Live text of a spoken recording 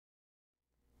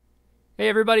Hey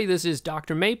everybody, this is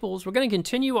Dr. Maples. We're going to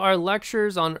continue our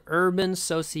lectures on urban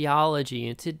sociology,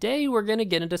 and today we're going to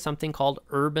get into something called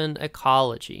urban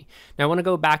ecology. Now I want to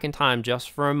go back in time just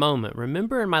for a moment.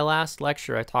 Remember in my last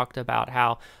lecture I talked about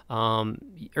how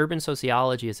urban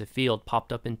sociology as a field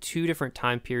popped up in two different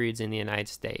time periods in the United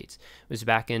States. It was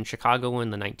back in Chicago in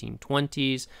the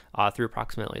 1920s through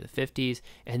approximately the 50s,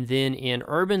 and then in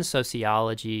urban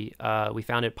sociology we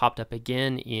found it popped up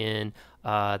again in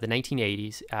the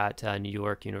 1980s at New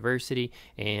York University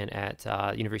and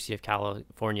at University of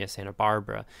California, Santa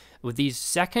Barbara. With these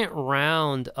second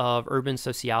round of urban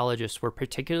sociologists were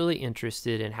particularly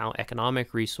interested in how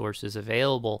economic resources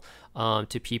available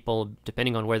to people,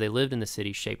 depending on where they lived in the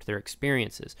city, shaped their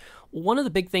experiences. One of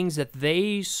the big things that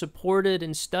they supported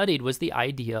and studied was the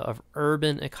idea of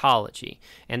urban ecology,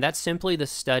 and that's simply the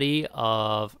study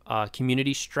of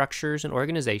community structures and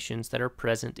organizations that are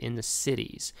present in the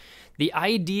cities. The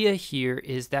idea here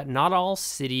is that not all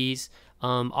cities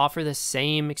offer the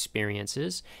same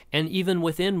experiences, and even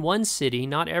within one city,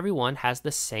 not everyone has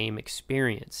the same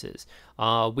experiences.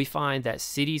 We find that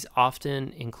cities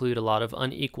often include a lot of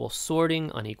unequal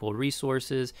sorting, unequal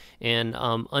resources, and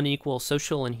unequal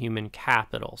social and human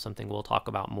capital, something we'll talk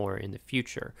about more in the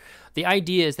future. The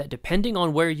idea is that depending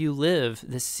on where you live,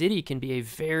 the city can be a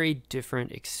very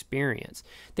different experience.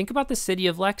 Think about the city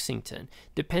of Lexington.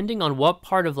 Depending on what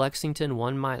part of Lexington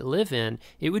one might live in,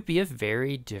 it would be a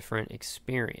very different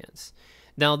experience.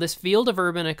 Now, this field of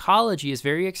urban ecology is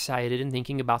very excited in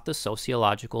thinking about the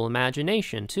sociological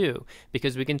imagination, too,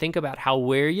 because we can think about how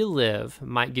where you live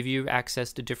might give you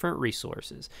access to different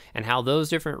resources, and how those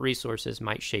different resources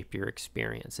might shape your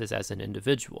experiences as an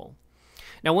individual.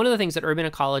 Now, one of the things that urban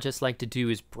ecologists like to do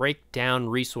is break down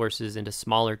resources into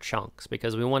smaller chunks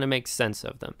because we want to make sense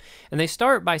of them. And they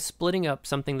start by splitting up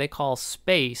something they call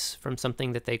space from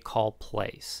something that they call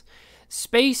place.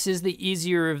 Space is the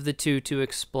easier of the two to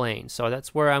explain, so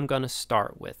that's where I'm going to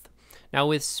start with. Now,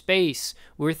 with space,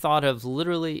 we're thought of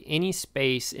literally any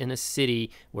space in a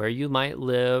city where you might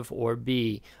live or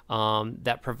be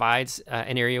that provides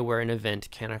an area where an event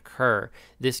can occur.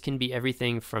 This can be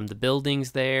everything from the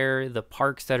buildings there, the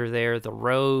parks that are there, the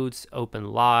roads, open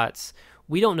lots.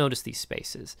 We don't notice these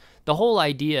spaces. The whole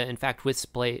idea, in fact, with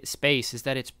space is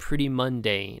that it's pretty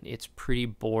mundane, it's pretty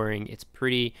boring, it's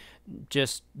pretty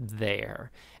just there.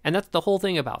 And that's the whole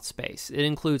thing about space. It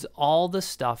includes all the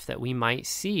stuff that we might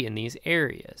see in these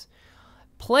areas.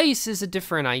 Place is a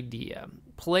different idea.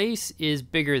 Place is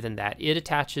bigger than that. It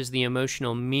attaches the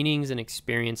emotional meanings and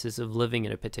experiences of living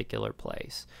in a particular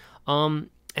place.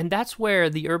 And that's where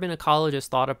the urban ecologists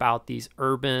thought about these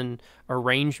urban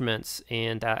arrangements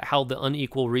and how the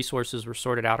unequal resources were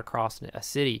sorted out across a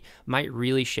city might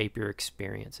really shape your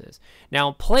experiences.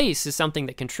 Now, place is something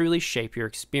that can truly shape your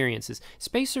experiences.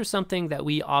 Space is something that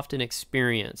we often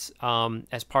experience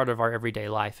as part of our everyday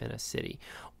life in a city.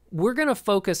 We're going to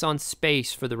focus on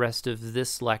space for the rest of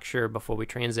this lecture before we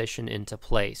transition into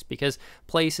place, because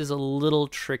place is a little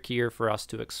trickier for us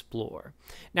to explore.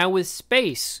 Now, with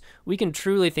space, we can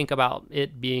truly think about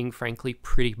it being, frankly,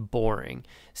 pretty boring.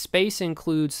 Space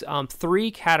includes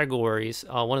three categories.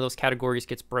 One of those categories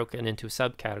gets broken into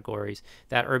subcategories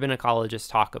that urban ecologists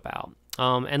talk about.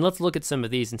 And let's look at some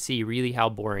of these and see really how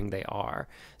boring they are.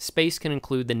 Space can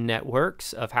include the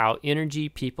networks of how energy,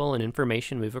 people, and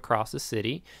information move across a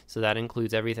city. So that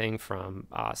includes everything from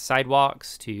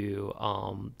sidewalks to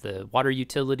the water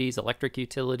utilities, electric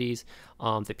utilities,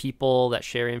 the people that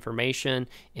share information,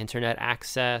 internet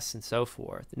access, and so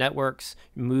forth. Networks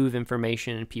move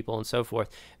information and people and so forth.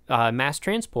 Mass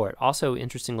transport, also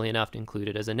interestingly enough,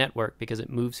 included as a network because it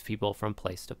moves people from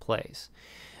place to place.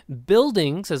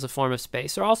 Buildings as a form of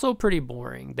space are also pretty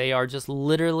boring. They are just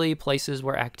literally places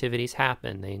where activities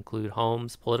happen. They include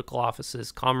homes, political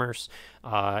offices, commerce,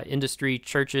 industry,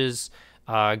 churches,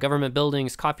 government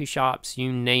buildings, coffee shops,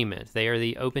 you name it. They are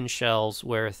the open shells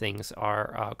where things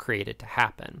are created to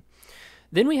happen.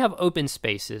 Then we have open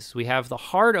spaces. We have the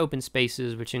hard open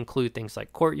spaces, which include things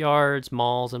like courtyards,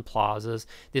 malls, and plazas.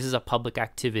 This is a public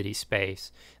activity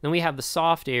space. Then we have the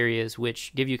soft areas,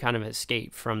 which give you kind of an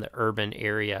escape from the urban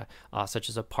area, such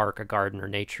as a park, a garden, or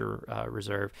nature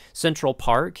reserve. Central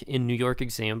Park in New York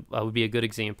would be a good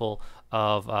example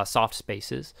of soft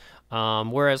spaces.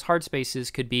 Whereas hard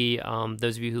spaces could be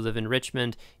those of you who live in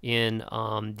Richmond in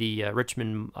the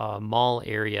Richmond Mall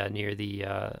area near the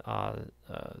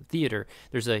theater.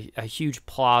 There's a huge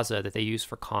plaza that they use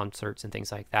for concerts and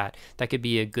things like that. That could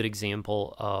be a good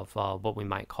example of what we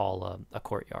might call a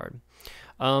courtyard.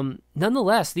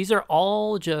 Nonetheless, these are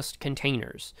all just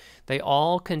containers. They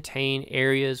all contain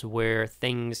areas where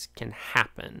things can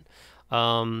happen.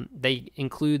 They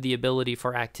include the ability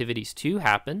for activities to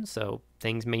happen. So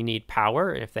things may need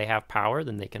power. If they have power,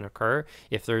 then they can occur.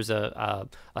 If there's a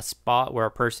spot where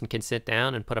a person can sit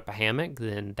down and put up a hammock,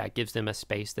 then that gives them a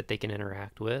space that they can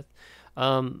interact with.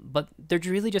 But they're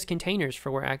really just containers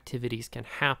for where activities can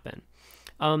happen.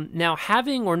 Now,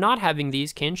 having or not having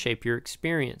these can shape your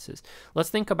experiences. Let's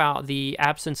think about the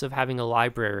absence of having a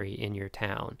library in your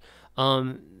town.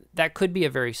 That could be a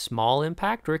very small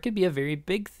impact, or it could be a very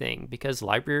big thing, because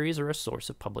libraries are a source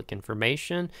of public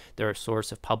information. They're a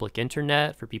source of public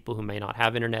internet for people who may not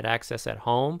have internet access at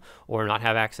home or not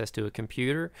have access to a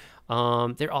computer.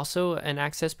 They're also an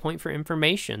access point for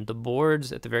information. The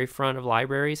boards at the very front of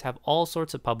libraries have all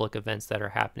sorts of public events that are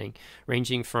happening,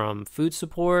 ranging from food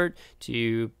support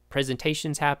to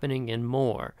presentations happening and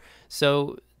more.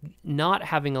 So not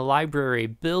having a library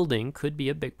building could be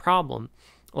a big problem.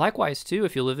 Likewise, too,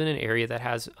 if you live in an area that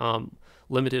has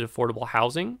limited affordable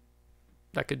housing,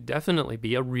 that could definitely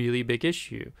be a really big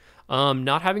issue.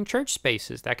 Not having church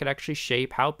spaces, that could actually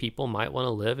shape how people might want to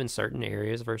live in certain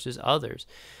areas versus others.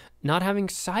 Not having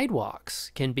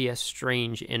sidewalks can be a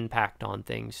strange impact on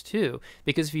things too,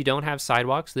 because if you don't have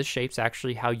sidewalks, this shapes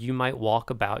actually how you might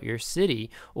walk about your city,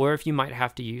 or if you might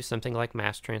have to use something like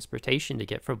mass transportation to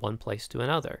get from one place to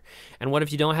another. And what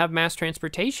if you don't have mass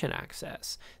transportation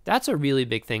access? That's a really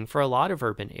big thing for a lot of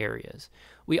urban areas.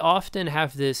 We often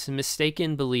have this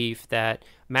mistaken belief that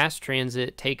mass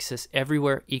transit takes us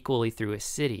everywhere equally through a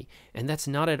city, and that's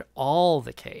not at all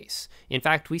the case. In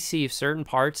fact, we see certain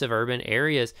parts of urban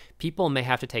areas, people may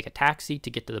have to take a taxi to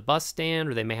get to the bus stand,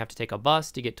 or they may have to take a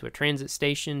bus to get to a transit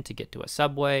station, to get to a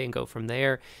subway and go from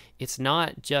there. It's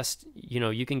not just,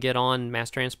 you can get on mass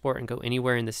transport and go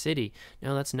anywhere in the city.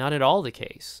 No, that's not at all the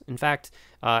case. In fact,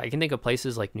 I can think of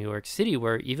places like New York City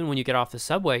where even when you get off the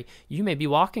subway, you may be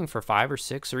walking for 5 or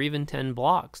 6 or even 10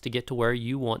 blocks to get to where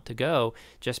you want to go,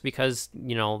 just because,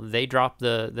 they drop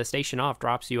the station off,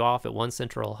 drops you off at one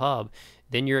central hub.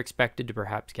 Then you're expected to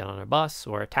perhaps get on a bus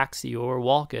or a taxi or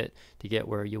walk it to get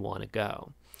where you want to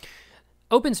go.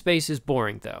 Open space is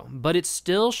boring though, but it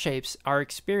still shapes our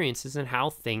experiences and how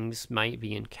things might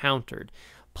be encountered.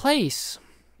 Place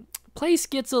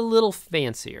gets a little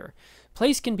fancier.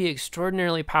 Place can be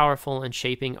extraordinarily powerful in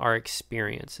shaping our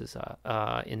experiences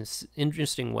in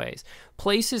interesting ways.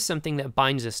 Place is something that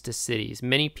binds us to cities.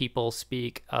 Many people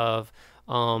speak of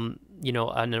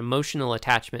an emotional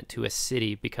attachment to a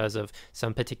city because of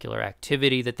some particular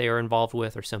activity that they are involved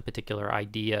with or some particular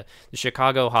idea. The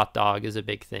Chicago hot dog is a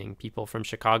big thing. People from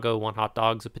Chicago want hot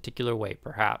dogs a particular way,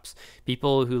 perhaps.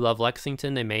 People who love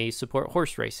Lexington, they may support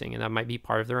horse racing, and that might be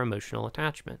part of their emotional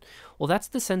attachment. Well, that's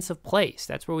the sense of place.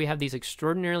 That's where we have these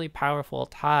extraordinarily powerful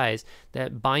ties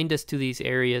that bind us to these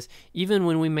areas. Even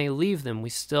when we may leave them, we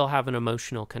still have an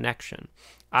emotional connection.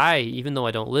 Even though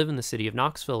I don't live in the city of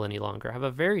Knoxville any longer, have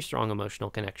a very strong emotional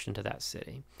connection to that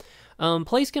city.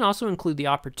 Place can also include the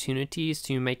opportunities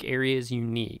to make areas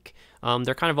unique.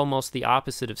 They're kind of almost the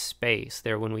opposite of space.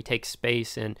 They're when we take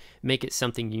space and make it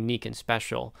something unique and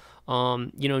special.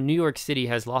 New York City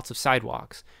has lots of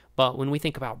sidewalks, but when we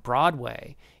think about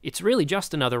Broadway, it's really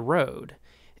just another road.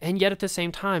 And yet at the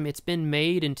same time, it's been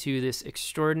made into this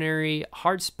extraordinary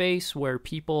hard space where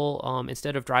people,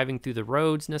 instead of driving through the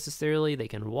roads necessarily, they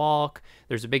can walk.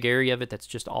 There's a big area of it that's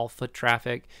just all foot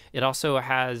traffic. It also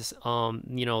has,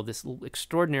 this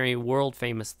extraordinary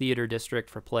world-famous theater district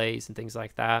for plays and things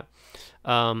like that.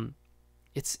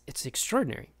 It's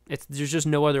extraordinary. There's just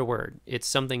no other word. It's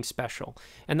something special.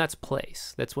 And that's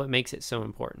place. That's what makes it so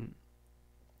important.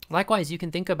 Likewise, you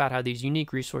can think about how these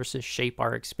unique resources shape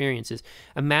our experiences.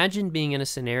 Imagine being in a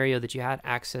scenario that you had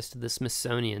access to the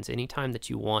Smithsonian's anytime that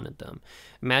you wanted them.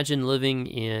 Imagine living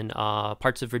in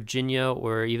parts of Virginia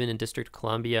or even in District of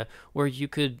Columbia where you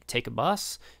could take a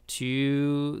bus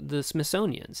to the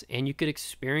Smithsonian's and you could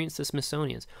experience the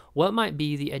Smithsonian's. What might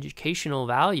be the educational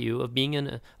value of being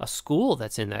in a school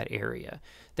that's in that area?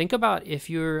 Think about if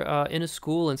you're in a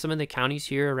school in some of the counties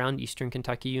here around Eastern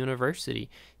Kentucky University.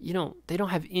 They don't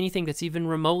have anything that's even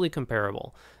remotely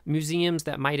comparable. Museums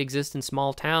that might exist in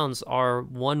small towns are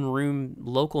one-room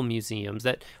local museums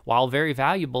that, while very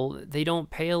valuable, they don't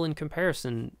pale in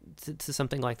comparison to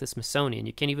something like the Smithsonian.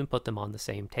 You can't even put them on the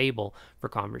same table for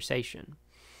conversation.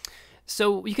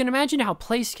 So you can imagine how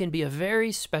place can be a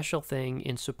very special thing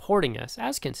in supporting us,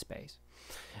 as can space.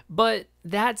 But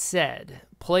that said,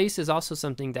 place is also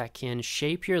something that can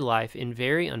shape your life in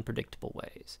very unpredictable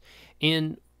ways.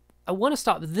 And I want to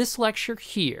stop this lecture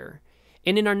here,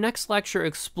 and in our next lecture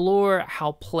explore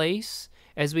how place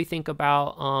as we think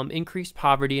about increased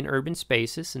poverty in urban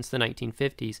spaces since the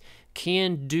 1950s,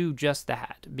 can do just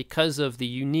that because of the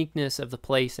uniqueness of the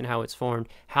place and how it's formed,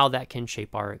 how that can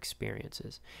shape our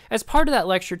experiences. As part of that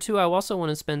lecture, too, I also want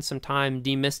to spend some time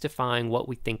demystifying what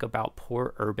we think about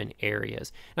poor urban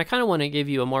areas. And I kind of want to give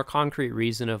you a more concrete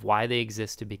reason of why they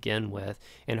exist to begin with,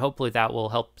 and hopefully that will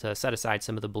help to set aside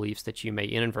some of the beliefs that you may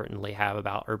inadvertently have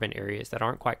about urban areas that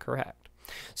aren't quite correct.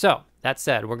 So, that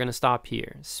said, we're going to stop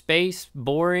here. Space,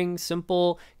 boring,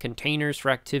 simple containers for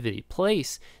activity.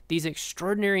 Place, these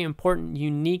extraordinary, important,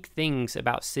 unique things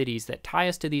about cities that tie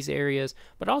us to these areas,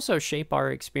 but also shape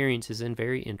our experiences in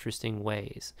very interesting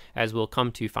ways, as we'll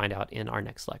come to find out in our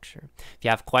next lecture. If you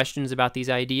have questions about these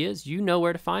ideas, you know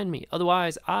where to find me.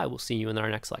 Otherwise, I will see you in our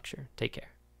next lecture. Take care.